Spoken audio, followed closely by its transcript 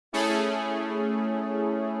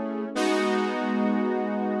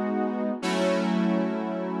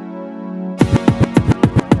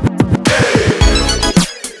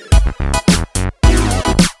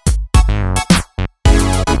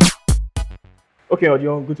Okay,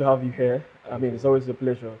 Odion, good to have you here. I Thank mean, you. it's always a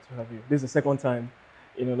pleasure to have you. This is the second time,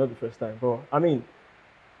 not the first time. But I mean,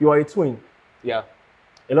 you are a twin. Yeah.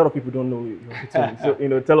 A lot of people don't know you're a twin.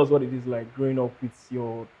 So, tell us what it is like growing up with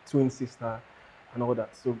your twin sister and all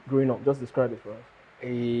that. So, growing up, just describe it for us.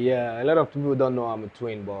 Yeah, a lot of people don't know I'm a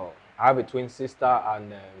twin, but I have a twin sister,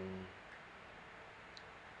 and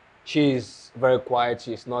she's very quiet.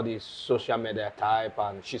 She's not the social media type,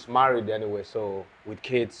 and she's married anyway, so with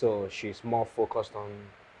kids, so she's more focused on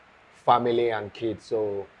family and kids.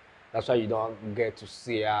 So that's why you don't get to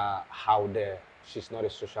see her out there. She's not a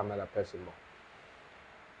social media person,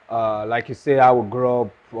 but like you say, I would grow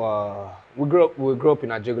up. We grew up in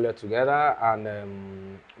Ajigule together,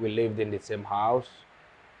 and we lived in the same house.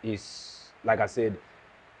 Is like I said,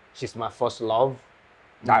 she's my first love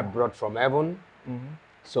that I brought from heaven. Mm-hmm.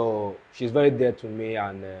 So she's very dear to me,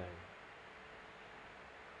 and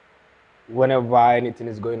whenever anything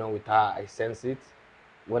is going on with her, I sense it.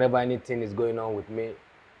 Whenever anything is going on with me,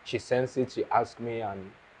 she senses it. She asks me,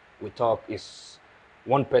 and we talk. It's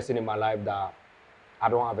one person in my life that I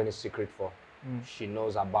don't have any secret for. She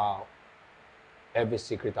knows about every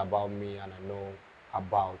secret about me, and I know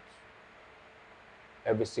about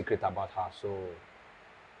every secret about her. So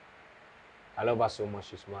I love her so much.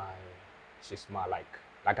 She's my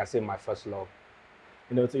like I said, my first love.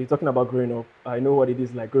 So you're talking about growing up. I know what it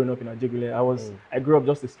is like growing up in Ajigule. I grew up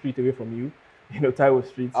just a street away from you. Taiwo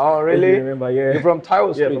Street. Oh, If really? you remember, yeah. You're from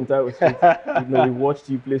Taiwo Yeah, Street? from Taiwo Street. We watched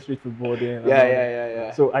you play street football there. And Yeah, all yeah, that. yeah,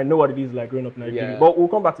 yeah. So I know what it is like growing up in Nigeria. Yeah. But we'll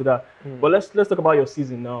come back to that. But let's talk about your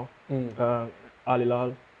season now. Al Hilal,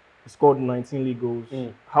 you scored 19 league goals.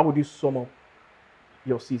 How would you sum up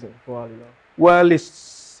your season for Al Hilal? Well,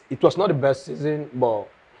 it was not the best season, but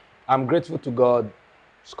I'm grateful to God.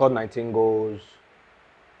 Scored 19 goals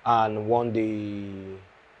and won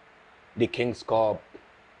the King's Cup.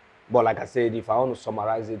 But like I said, if I want to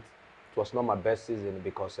summarize it, it was not my best season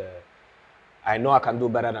because I know I can do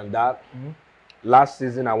better than that. Last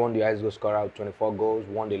season, I won the highest goal scorer with 24 goals,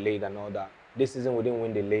 won the league and all that. This season, we didn't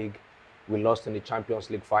win the league. We lost in the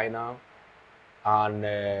Champions League final. And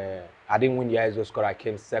I didn't win the highest goal scorer. I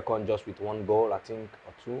came second just with one goal, I think,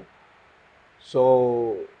 or two.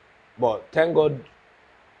 So, but thank God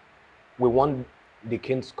we won the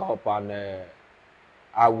King's Cup, and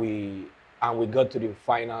we got to the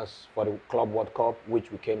finals for the Club World Cup,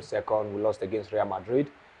 which we came second. We lost against Real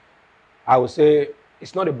Madrid. I would say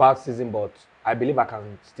it's not a bad season, but I believe I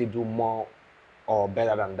can still do more or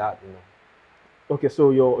better than that. Okay,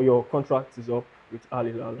 so your contract is up with Al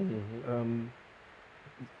Hilal.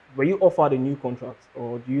 Were you offered a new contract,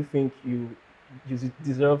 or do you think you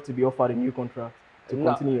deserve to be offered a new contract to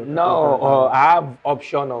continue your No, I have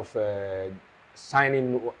option of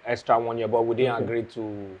signing extra 1 year, but we didn't agree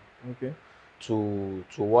to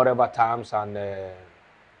whatever terms, and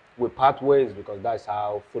we part ways because that's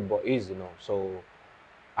how football is. So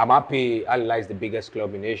I'm happy. Al Hilal is the biggest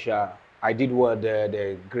club in Asia. I did well there.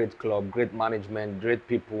 They're a great club, great management, great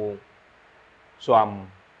people. So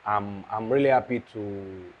I'm really happy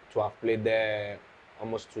to have played there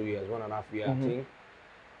almost 2 years, 1.5 years, I think.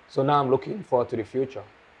 So now I'm looking forward to the future.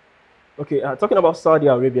 Okay, talking about Saudi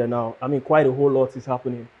Arabia now, I mean, quite a whole lot is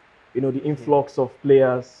happening. The influx of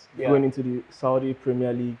players going into the Saudi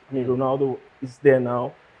Premier League. I mean, Ronaldo is there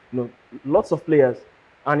now. Lots of players,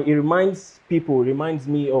 and it reminds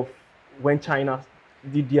me of when China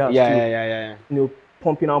did theirs too.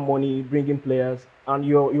 Pumping out money, bringing players, and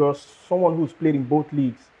you're someone who's played in both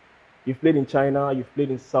leagues. You've played in China, you've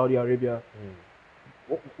played in Saudi Arabia.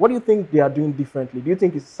 What do you think they are doing differently? Do you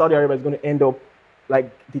think Saudi Arabia is going to end up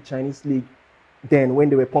like the Chinese league then when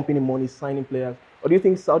they were pumping in money, signing players? Or do you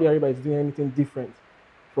think Saudi Arabia is doing anything different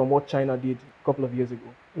from what China did a couple of years ago?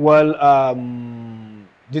 Well,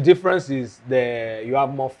 the difference is you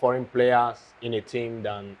have more foreign players in a team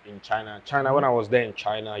than in China. When I was there in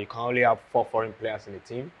China, you can only have 4 foreign players in a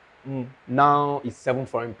team. Now it's 7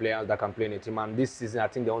 foreign players that can play in a team, and this season I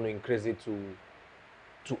think they want to increase it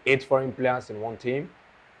to 8 foreign players in one team,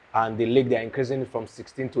 and the league they're increasing it from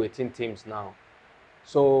 16 to 18 teams now.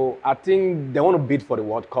 So I think they want to bid for the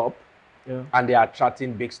World Cup, and they are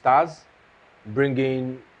attracting big stars,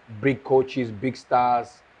 bringing big coaches, big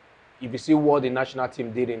stars. If you see what the national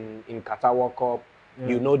team did in Qatar World Cup,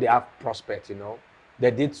 they have prospects.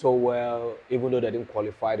 They did so well, even though they didn't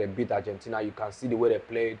qualify. They beat Argentina. You can see the way they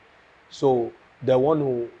played. So they want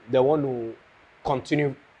to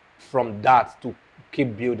continue from that to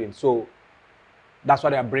keep building. So that's why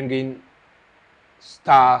they are bringing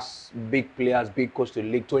stars, big players, big coach to the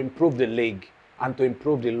league to improve the league and to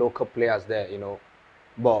improve the local players there.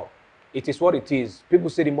 But it is what it is. People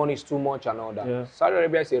say the money is too much and all that. Saudi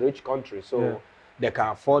Arabia is a rich country, so They can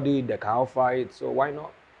afford it, they can offer it, so why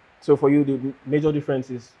not? So for you, the major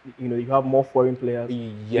difference is, you have more foreign players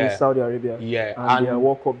in Saudi Arabia, and their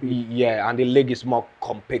World Cup bid. Yeah, and the league is more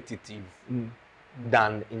competitive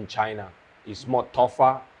than in China. It's more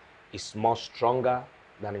tougher, it's more stronger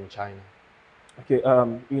than in China. Okay,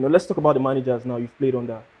 let's talk about the managers now. You've played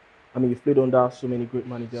under. I mean, you've played under so many great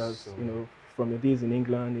managers. From your days in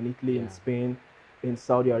England, in Italy, in Spain, in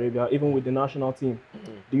Saudi Arabia, even with the national team.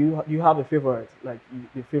 Do you have a favorite, like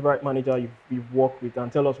the favorite manager you've worked with,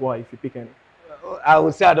 and tell us why if you pick any? I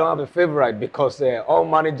would say I don't have a favorite because all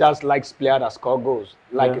managers like players that score goals,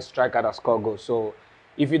 like a striker that score goals. So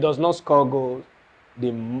if he does not score goals,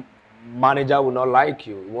 the manager will not like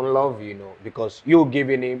you, won't love you, because you're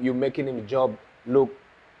making him job look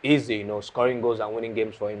easy, scoring goals and winning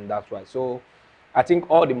games for him. That's why. So I think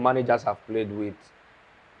all the managers I've played with,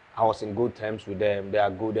 I was in good terms with them. They are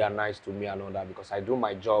good, they are nice to me and all that because I do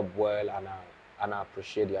my job well and I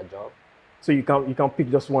appreciate their job. So you can pick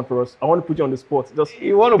just one for us. I want to put you on the spot.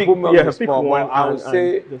 You want to put me on the spot? One, I would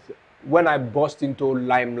say when I burst into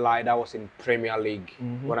limelight, I was in Premier League.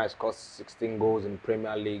 When I scored 16 goals in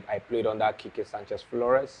Premier League, I played under Quique Sanchez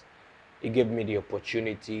Flores. He gave me the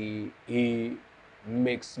opportunity. He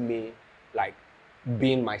makes me like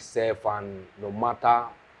being myself, and no matter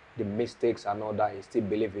the mistakes and all that, he still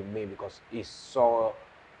believed in me because he saw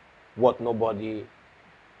what nobody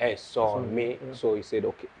else saw in me. So he said,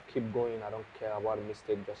 okay, keep going. I don't care about the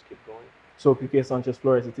mistake. Just keep going. So Quique Sanchez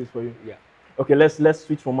Flores, it is for you. Yeah. Okay, let's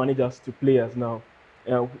switch from managers to players now.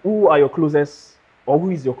 Who are your closest, or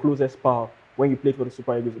who is your closest pal when you played for the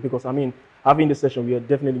Super Eagles? Because I mean, having this session, we are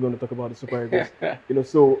definitely going to talk about the Super Eagles.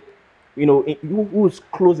 Who is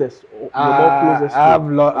closest? Or more closest I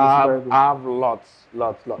have lots.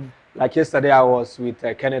 Like yesterday, I was with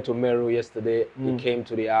Kenneth Omeruo. Yesterday, he came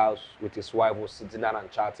to the house with his wife, was sitting down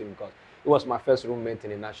and chatting because he was my first roommate in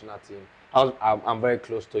the national team. I'm very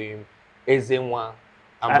close to him. Ezenwa.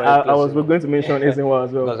 I was going to mention Ezenwa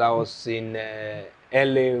as well. Because I was in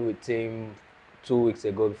LA with him 2 weeks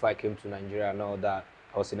ago before I came to Nigeria and all that.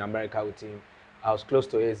 I was in America with him. I was close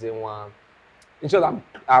to Ezenwa. In short,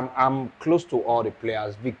 I'm close to all the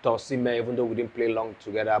players. Victor Osimhen, even though we didn't play long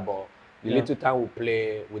together, but the little time we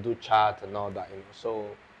play, we do chat and all that. So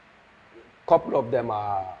a couple of them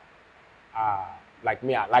are like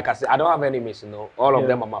me. Like I said, I don't have enemies. All of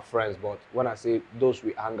them are my friends. But when I say those,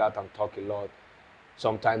 we hang out and talk a lot.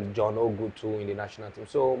 Sometimes John Ogu too in the national team.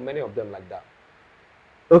 So many of them like that.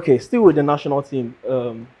 Okay, still with the national team,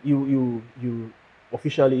 you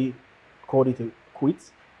officially called it a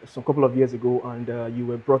quit a couple of years ago, and you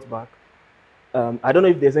were brought back. I don't know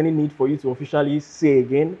if there's any need for you to officially say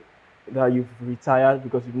again that you've retired,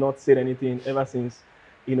 because you've not said anything ever since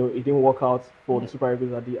it didn't work out for the Super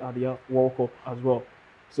Eagles at the World Cup as well.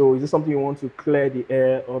 So is this something you want to clear the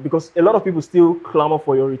air, or because a lot of people still clamor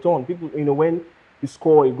for your return? People, when you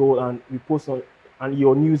score a goal and you post on, and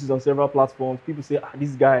your news is on several platforms, people say,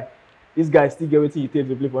 this guy still get what he takes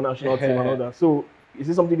to play for national team and all that. So is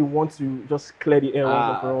this something you want to just clear the air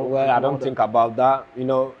once and for all? Well, I don't think about that.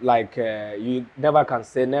 You never can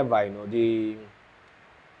say never.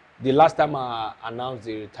 The last time I announced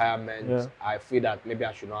the retirement, I feel that maybe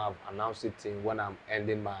I should not have announced it when I'm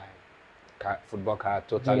ending my football career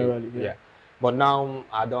totally. Generally. But now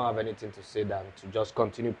I don't have anything to say than to just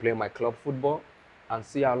continue playing my club football and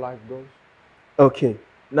see how life goes. Okay.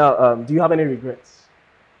 Now, do you have any regrets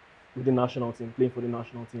with the national team, playing for the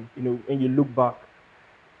national team? When you look back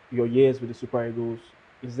your years with the Super Eagles,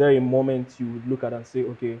 is there a moment you would look at and say,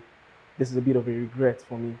 okay, this is a bit of a regret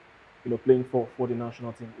for me, playing for the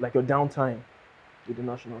national team, like your downtime with the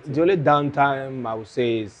national team? The only downtime I would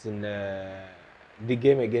say is in the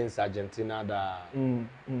game against Argentina that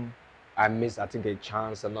I missed, I think, a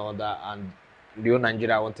chance and all that, and the whole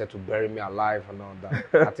Nigeria wanted to bury me alive and all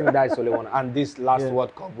that. I think that is only one. And this last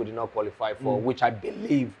World Cup we did not qualify for, which I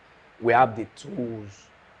believe we have the tools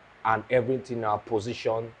and everything in our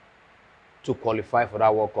position to qualify for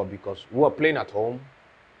that World Cup, because we were playing at home,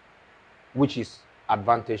 which is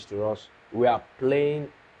advantage to us. We are playing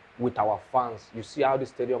with our fans. You see how the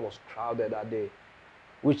stadium was crowded that day,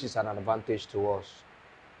 which is an advantage to us.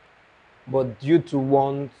 But due to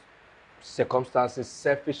one circumstances,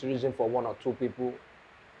 selfish reason for one or two people,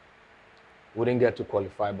 we didn't get to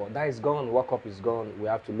qualify. But that is gone. World Cup is gone. We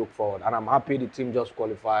have to look forward. And I'm happy the team just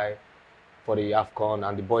qualified for the AFCON,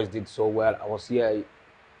 and the boys did so well. I was here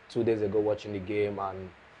 2 days ago watching the game, and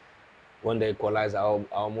when they equalized, I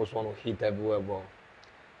almost want to hit everywhere. But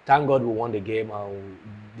thank God we won the game and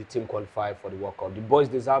the team qualified for the World Cup. The boys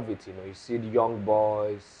deserve it. You see the young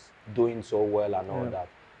boys doing so well and all that,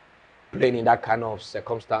 playing in that kind of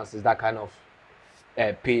circumstances, that kind of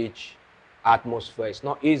pitch, atmosphere. It's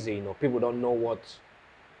not easy, you know. People don't know what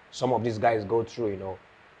some of these guys go through, you know.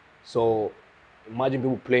 So imagine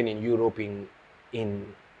people playing in Europe in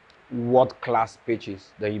world-class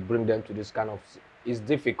pitches, that you bring them to this kind of. It's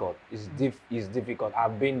difficult. It's difficult.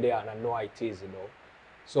 I've been there and I know how it is, you know.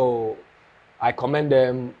 So I commend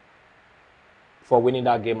them for winning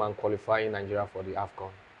that game and qualifying Nigeria for the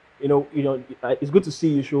AFCON. It's good to see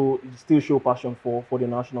you still show passion for the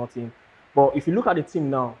national team. But if you look at the team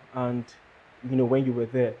now, and when you were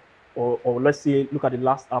there, or let's say look at the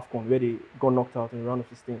last AFCON where they got knocked out in the round of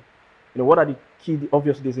 16. What are the key?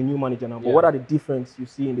 Obviously, there's a new manager now, but what are the difference you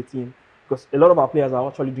see in the team? Because a lot of our players are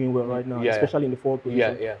actually doing well right now, especially in the forward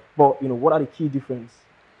position. But what are the key difference?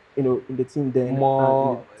 In the team then.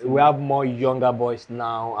 We have more younger boys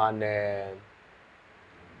now, and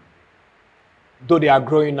though they are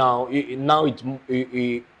growing now,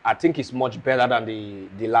 I think it's much better than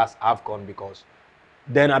the last AFCON, because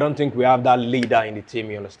then I don't think we have that leader in the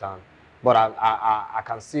team, you understand? But I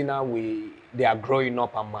can see now they are growing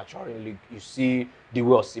up and maturing. You see the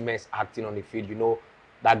way Osimhen is acting on the field, you know,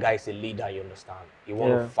 that guy is a leader, you understand? He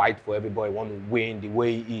want to fight for everybody, he want to win, the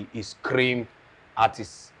way he scream at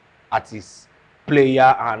his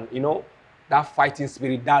player, and, you know, that fighting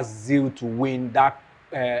spirit, that zeal to win, that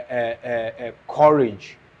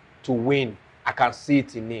courage to win, I can see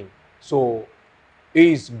it in him. So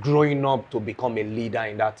he's growing up to become a leader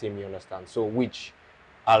in that team, you understand? So which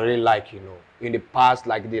I really like, you know. In the past,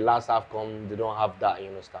 like the last AFCON, they don't have that, you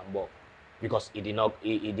understand? But because he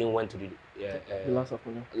didn't went to the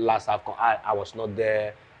last AFCON. I was not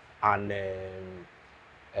there, and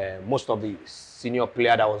most of the senior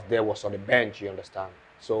player that was there was on the bench, you understand?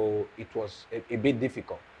 So it was a bit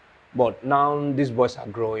difficult. But now these boys are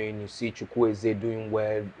growing. You see Chukwueze doing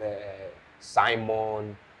well,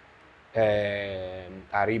 Simon,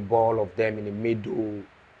 Aribo, all of them in the middle,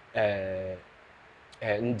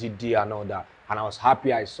 NDD and all that. And I was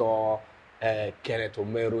happy I saw Kenneth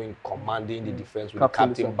Omeruo in commanding the defense with the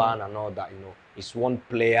captain band and all that. You know, it's one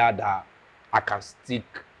player that I can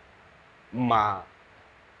stick my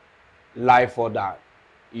life for, that.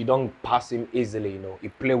 You don't pass him easily, you know. He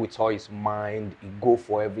play with all his mind. He go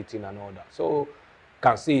for everything and all that. So,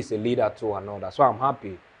 can see he's a leader too and all that. So I'm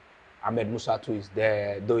happy. Ahmed Musa too is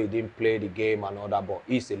there, though he didn't play the game and all that, but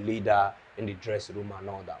he's a leader in the dressing room and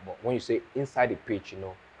all that. But when you say inside the pitch, you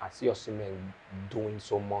know, I see Osimhen doing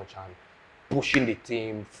so much and pushing the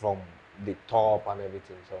team from the top and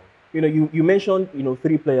everything. So you mentioned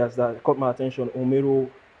 3 players that caught my attention: Omeruo,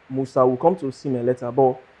 Musa. We'll come to Osimhen later,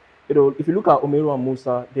 but if you look at Omeruo and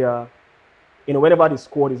Musa, they are, whenever the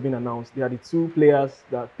squad is being announced, they are the 2 players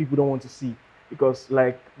that people don't want to see, because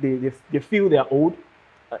like they feel they are old.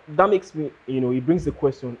 That makes me, it brings the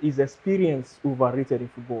question: is experience overrated in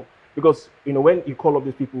football? Because when you call up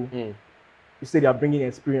these people, you say they are bringing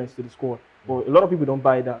experience to the squad, but a lot of people don't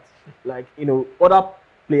buy that. Like other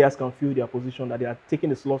players can feel their position, that they are taking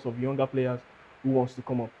the slots of younger players who wants to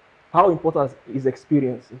come up. How important is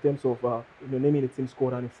experience in terms of naming the team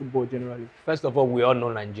squad and in football generally? First of all, we all know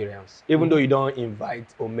Nigerians. Even though you don't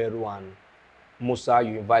invite Omeruo and Musa,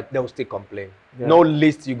 you invite, they'll still complain. No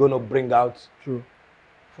list you're going to bring out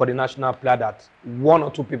for the national player that 1 or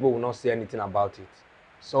 2 people will not say anything about it.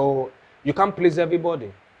 So you can't please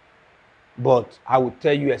everybody. But I will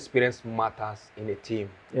tell you, experience matters in a team.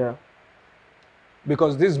 Yeah.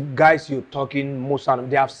 Because these guys you're talking, Musa,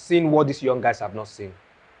 they have seen what these young guys have not seen.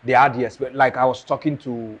 They had the experience. Like I was talking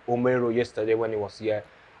to Omeruo yesterday when he was here.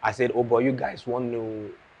 I said, oh boy, you guys want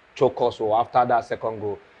to choke us or after that second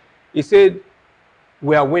goal. He said,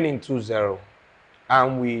 we are winning 2-0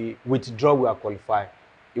 and we withdraw, we are qualified.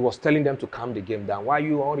 He was telling them to calm the game down. Why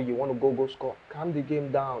you already, you want to go score? Calm the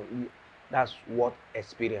game down. That's what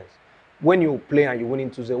experience. When you play and you're winning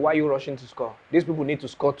 2-0, why are you rushing to score? These people need to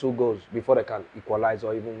score 2 goals before they can equalize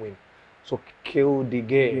or even win. So kill the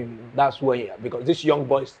game. That's where, because these young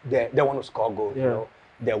boys, they want to score goals. You know,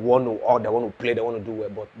 they want to play, they want to do well.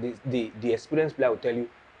 But the experienced player will tell you,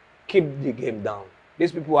 keep the game down.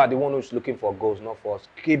 These people are the one who's looking for goals, not for us.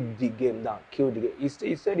 Keep the game down. Kill the game.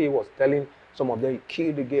 He said he was telling some of them,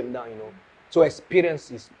 kill the game down. So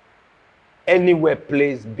experience is anywhere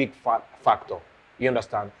plays big factor. You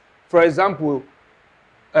understand? For example,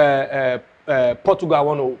 Portugal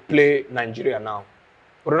want to play Nigeria now.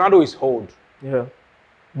 Ronaldo is old. Yeah.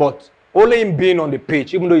 But only him being on the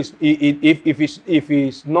pitch, even though if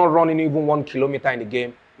he's not running even 1 kilometer in the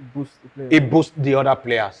game, it boosts the other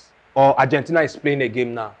players. Or Argentina is playing a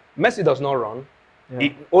game now. Messi does not run.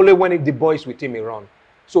 Only when the boys with him, he run.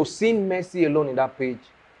 So seeing Messi alone in that pitch,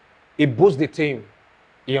 it boosts the team.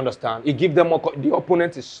 You understand? It gives them more. The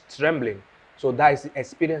opponent is trembling. So that is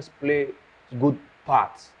experience play good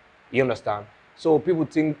part. You understand? So people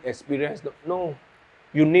think experience. No,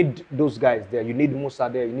 you need those guys there. You need Musa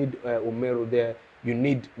there. You need Omeruo there. You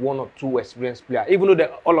need 1 or 2 experienced players. Even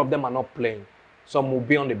though all of them are not playing, some will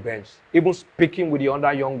be on the bench. Even speaking with the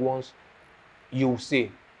other young ones, you will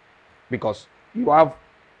see. Because you have,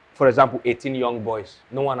 for example, 18 young boys.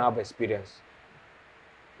 No one have experience.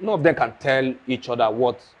 None of them can tell each other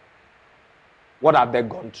what have they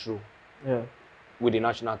gone through with the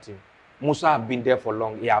national team. Musa have been there for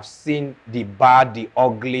long. He have seen the bad, the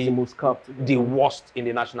ugly, the most capped, the worst in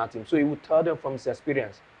the national team. So he will tell them from his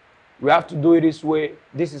experience. We have to do it this way.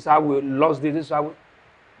 This is how we lost this. This is how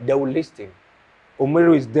they will listen.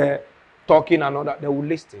 Omeruo is there talking and all that. They will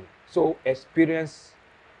listen. So experience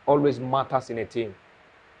always matters in a team.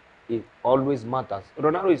 It always matters.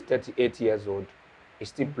 Ronaldo is 38 years old. He's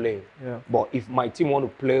still playing. Yeah. But if my team want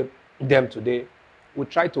to play them today, we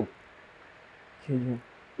try to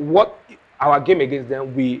what our game against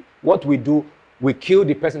them, what we do, we kill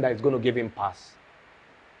the person that is going to give him pass.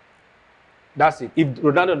 That's it. If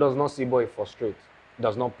Ronaldo does not see ball, he frustrates,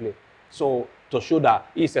 does not play. So to show that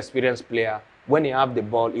he's an experienced player, when he have the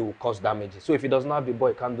ball, he will cause damage. So if he does not have the ball,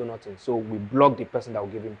 he can't do nothing. So we block the person that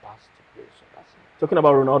will give him pass to play. So that's it. Talking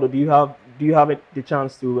about Ronaldo, do you have the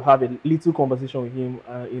chance to have a little conversation with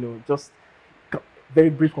him? Just very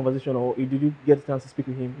brief conversation, or did you get a chance to speak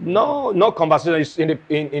with him? No conversation.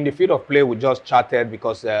 In the field of play, we just chatted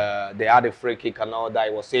because they had a free kick and all that.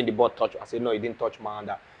 He was saying the ball touched. I said no, he didn't touch my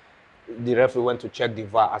hand. The referee went to check the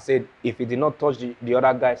VAR. I said if he did not touch the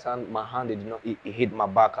other guy's hand, my hand, he hit my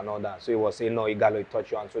back and all that. So he was saying no, Ighalo, he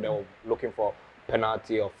touched your hand. So they were looking for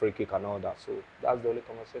penalty or free kick and all that. So that's the only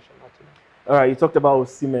conversation. All right, you talked about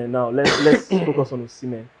Osimhen. Now let's focus on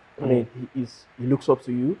Osimhen. I mean, he looks up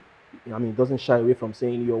to you. I mean, he doesn't shy away from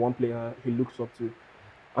saying you're one player he looks up to.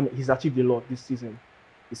 I mean, he's achieved a lot this season.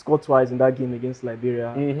 He scored twice in that game against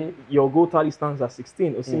Liberia. Your goal tally stands at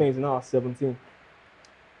 16. Osimhen is now at 17.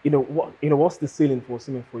 What's the ceiling for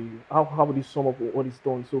Osimhen for you? How would you sum up what he's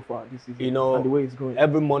done so far this season and the way he's going?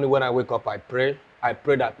 Every morning when I wake up, I pray. I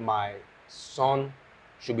pray that my son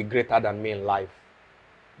should be greater than me in life.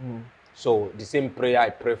 So the same prayer I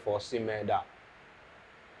pray for Osimhen, that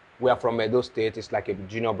we are from Edo State. It's like a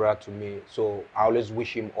junior brother to me. So I always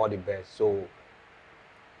wish him all the best. So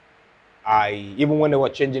even when they were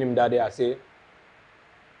changing him that day,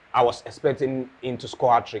 I was expecting him to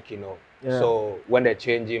score a trick, Yeah. So when they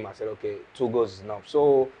changed him, I said, okay, 2 goals is enough.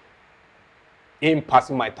 So him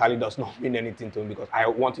passing my tally does not mean anything to him because I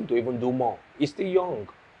want him to even do more. He's still young.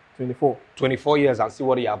 24 years, and see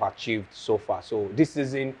what he have achieved so far. So this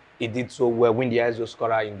season, he did so well, win the ISO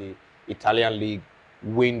scorer in the Italian league,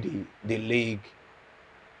 win the league,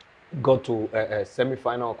 go to a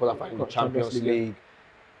semi-final, quarter-final in the Champions League.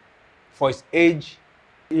 For his age,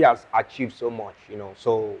 he has achieved so much,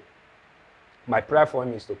 So my prayer for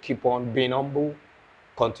him is to keep on being humble,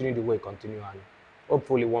 continue the way he continues, and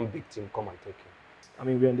hopefully one big team come and take him. I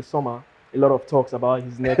mean, we're in the summer. A lot of talks about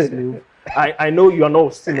his next move. I know you are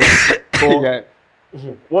not cynic, but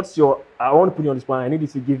I want to put you on the spot. I need you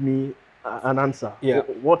to give me an answer. Yeah.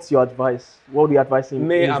 What's your advice? What do you advise him?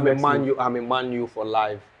 I'm a Man U for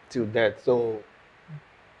life till death. So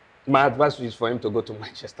my advice is for him to go to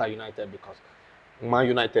Manchester United because Man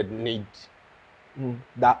United need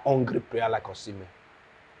that hungry player like Osimhen.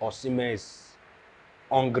 Osimhen is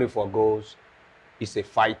hungry for goals. He's a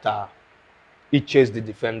fighter. He chased the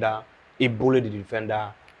defender. He bullied the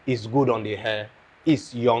defender. He's good on the hair.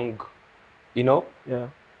 He's young. Yeah.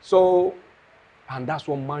 So, and that's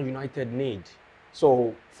what Man United need.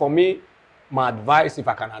 So for me, my advice, if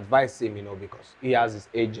I can advise him, because he has his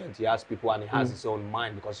agent, he has people, and he has his own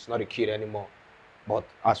mind because he's not a kid anymore. But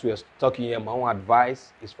as we are talking here, my own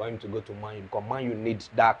advice is for him to go to Man U because Man U needs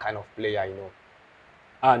that kind of player,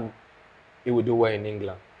 and he will do well in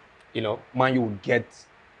England. Man U will get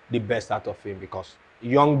the best out of him because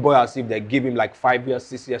young boy, as if they give him like 5 years,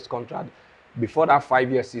 6 years contract, before that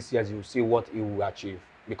 5 years, 6 years, you see what he will achieve.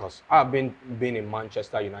 Because I've been in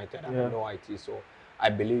Manchester United, I know IT, so I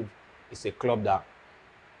believe it's a club that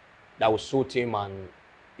will suit him and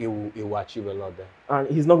he will achieve a lot there. And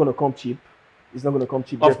he's not going to come cheap. He's not going to come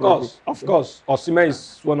cheap. Of course. Osimhen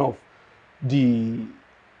is one of the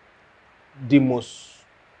most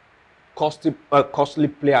costly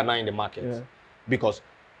player now in the market because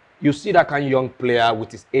you see that kind of young player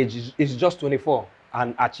with his age, he's just 24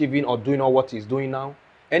 and achieving or doing all what he's doing now.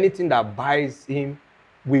 Anything that buys him,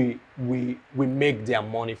 we make their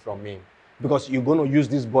money from him because you're going to use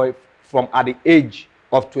this boy from at the age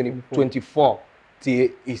of 24 till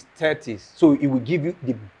his 30s. So he will give you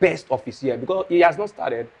the best of his year because he has not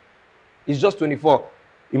started. He's just 24.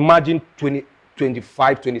 Imagine 20,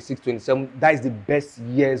 25, 26, 27. That is the best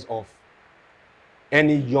years of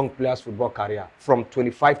any young player's football career, from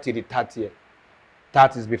 25 to the 30 year.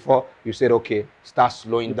 That is before you said, okay, start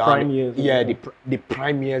slowing down. Prime years. Yeah, the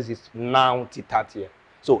prime years is now to 30 year.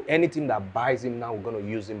 So anything that buys him now, we're going to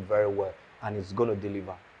use him very well, and it's going to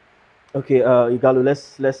deliver. Okay, Ighalo,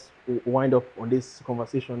 let's wind up on this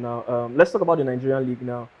conversation now. Let's talk about the Nigerian league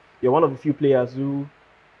now. You're one of the few players who,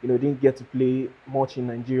 didn't get to play much in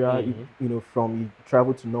Nigeria. From you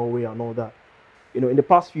traveled to Norway and all that. In the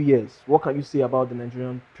past few years, what can you say about the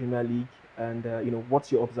Nigerian Premier League? And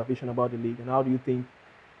what's your observation about the league, and how do you think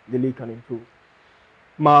the league can improve?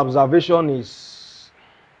 My observation is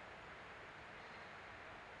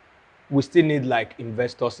we still need like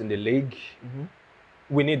investors in the league.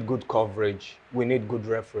 We need good coverage. We need good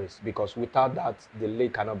referees, because without that, the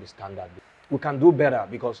league cannot be standard. We can do better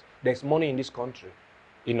because there's money in this country.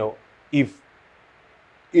 If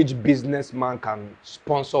each businessman can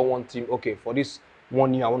sponsor one team, okay, for this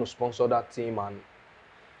 1 year, I want to sponsor that team, and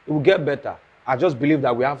it will get better. I just believe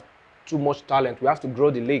that we have too much talent. We have to grow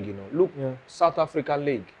the league, Look, South Africa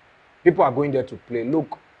League. People are going there to play.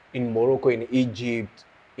 Look, in Morocco, in Egypt,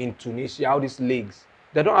 in Tunisia, all these leagues.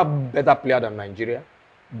 They don't have better players than Nigeria,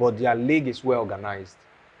 but their league is well organized.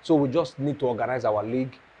 So we just need to organize our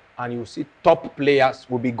league, and you see top players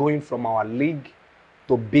will be going from our league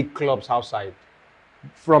to big clubs outside.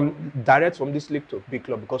 Direct from this league to big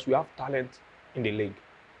club, because we have talent in the league.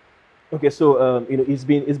 Okay, so it's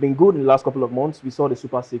been good in the last couple of months. We saw the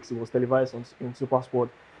Super 6; it was televised in Super Sport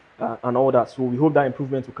and all that. So we hope that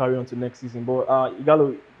improvement will carry on to next season. But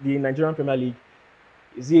Ighalo, the Nigerian Premier League,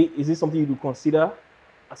 is it something you would consider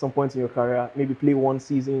at some point in your career? Maybe play one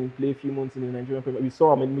season, play a few months in the Nigerian Premier League. We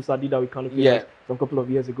saw Musa did that with Kano some couple of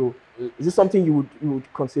years ago. Is this something you would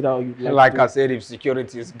consider? Or you'd like I said, if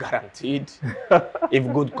security is guaranteed,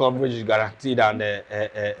 if good coverage is guaranteed, and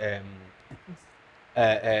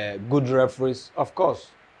good referees, of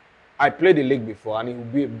course. I played the league before, and it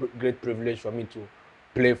would be a great privilege for me to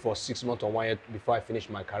play for 6 months or 1 year before I finish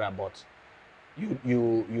my career. But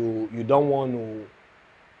you don't want to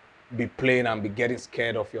be playing and be getting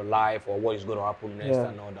scared of your life or what is going to happen next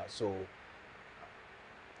and all that. So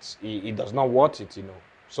it does not worth it,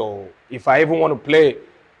 So if I even want to play,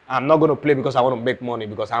 I'm not going to play because I want to make money,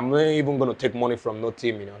 because I'm not even going to take money from no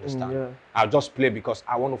team, understand? I'll just play because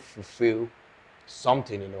I want to fulfill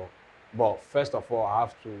something, But first of all, I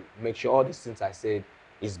have to make sure all these things I said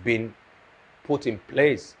is being put in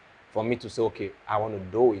place for me to say, okay, I want to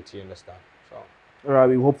do it, you understand? So. All right,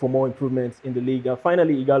 we hope for more improvements in the league.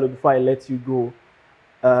 Finally, Ighalo, before I let you go,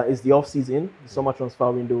 it's the off-season, the summer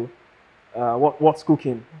transfer window. What's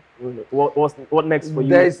cooking? What next for you?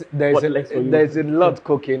 There's a lot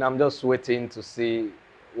cooking. I'm just waiting to see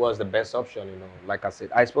what's the best option, Like I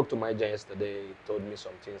said, I spoke to my agent yesterday. He told me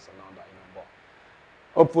some things and all that, But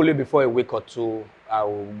hopefully before a week or two, I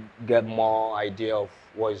will get more idea of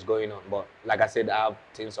what is going on. But like I said, I have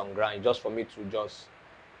things on ground just for me to just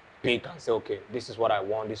pick and say, okay, this is what I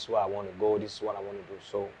want, this is where I want to go, this is what I want to do.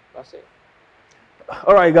 So that's it.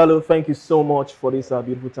 All right, Ighalo, thank you so much for this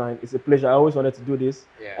beautiful time. It's a pleasure. I always wanted to do this.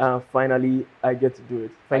 And finally, I get to do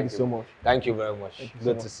it. Thank you so much. Thank you very much.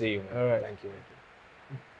 Good to see you, man. All right. Thank you.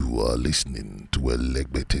 You are listening to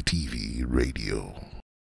Elegbete TV Radio.